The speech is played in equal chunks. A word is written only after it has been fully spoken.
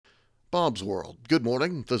Bob's World. Good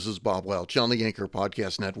morning. This is Bob Welch on the Anchor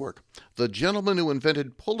Podcast Network. The gentleman who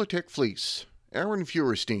invented Polartec fleece, Aaron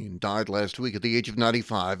Feuerstein, died last week at the age of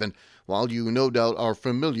 95, and while you no doubt are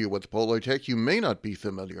familiar with Polartec, you may not be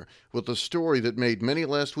familiar with the story that made many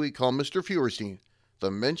last week call Mr. Feuerstein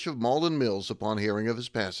the Mensch of Malden Mills upon hearing of his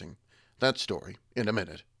passing. That story in a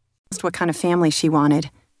minute. Asked what kind of family she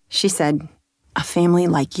wanted. She said, "A family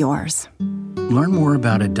like yours." Learn more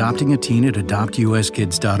about adopting a teen at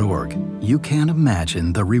adoptuskids.org. You can't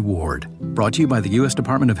imagine the reward. Brought to you by the U.S.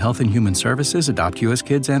 Department of Health and Human Services, Adopt U.S.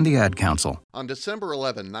 Kids, and the Ad Council. On December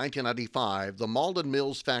 11, 1995, the Malden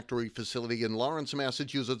Mills factory facility in Lawrence,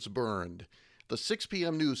 Massachusetts burned. The 6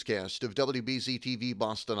 p.m. newscast of WBZ-TV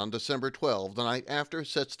Boston on December 12, the night after,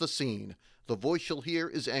 sets the scene. The voice you'll hear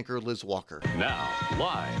is anchor Liz Walker. Now,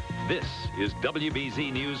 live, this is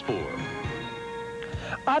WBZ News 4.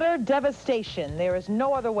 Utter devastation. There is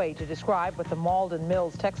no other way to describe what the Malden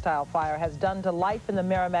Mills textile fire has done to life in the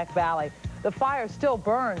Merrimack Valley. The fire still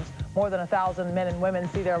burns. More than 1,000 men and women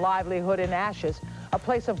see their livelihood in ashes. A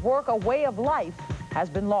place of work, a way of life, has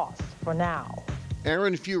been lost for now.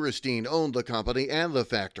 Aaron Feuerstein owned the company and the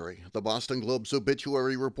factory. The Boston Globe's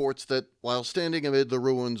obituary reports that while standing amid the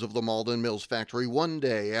ruins of the Malden Mills factory one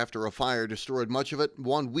day after a fire destroyed much of it,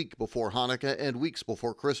 1 week before Hanukkah and weeks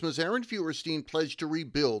before Christmas, Aaron Feuerstein pledged to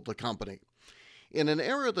rebuild the company. In an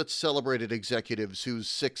era that celebrated executives whose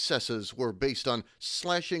successes were based on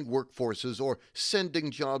slashing workforces or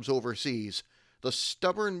sending jobs overseas, the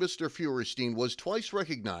stubborn Mr. Feuerstein was twice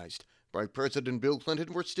recognized by President Bill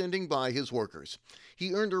Clinton for standing by his workers.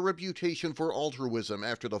 He earned a reputation for altruism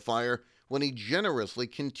after the fire when he generously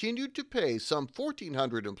continued to pay some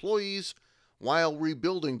 1,400 employees while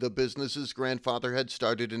rebuilding the business his grandfather had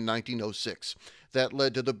started in 1906. That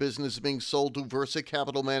led to the business being sold to Versa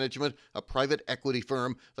Capital Management, a private equity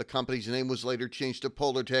firm. The company's name was later changed to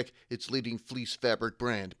Polartec, its leading fleece fabric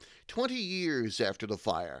brand. 20 years after the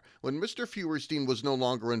fire, when Mr. Feuerstein was no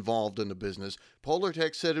longer involved in the business,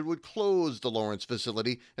 Polartec said it would close the Lawrence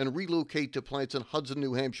facility and relocate to plants in Hudson,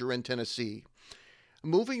 New Hampshire, and Tennessee.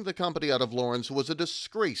 Moving the company out of Lawrence was a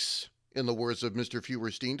disgrace, in the words of Mr.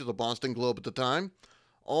 Feuerstein to the Boston Globe at the time.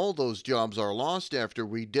 All those jobs are lost after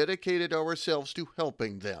we dedicated ourselves to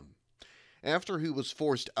helping them. After he was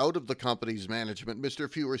forced out of the company's management,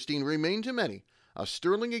 Mr. Feuerstein remained to many a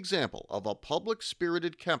sterling example of a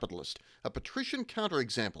public-spirited capitalist, a patrician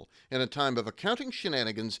counterexample in a time of accounting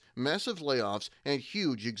shenanigans, massive layoffs, and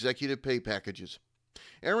huge executive pay packages.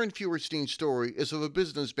 Aaron Feuerstein's story is of a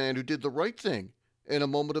businessman who did the right thing in a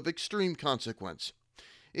moment of extreme consequence.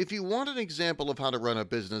 If you want an example of how to run a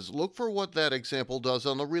business, look for what that example does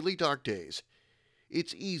on the really dark days.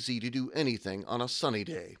 It's easy to do anything on a sunny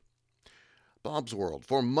day. Bob's World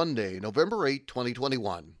for Monday, November 8,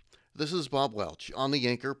 2021. This is Bob Welch on the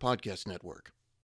Anchor Podcast Network.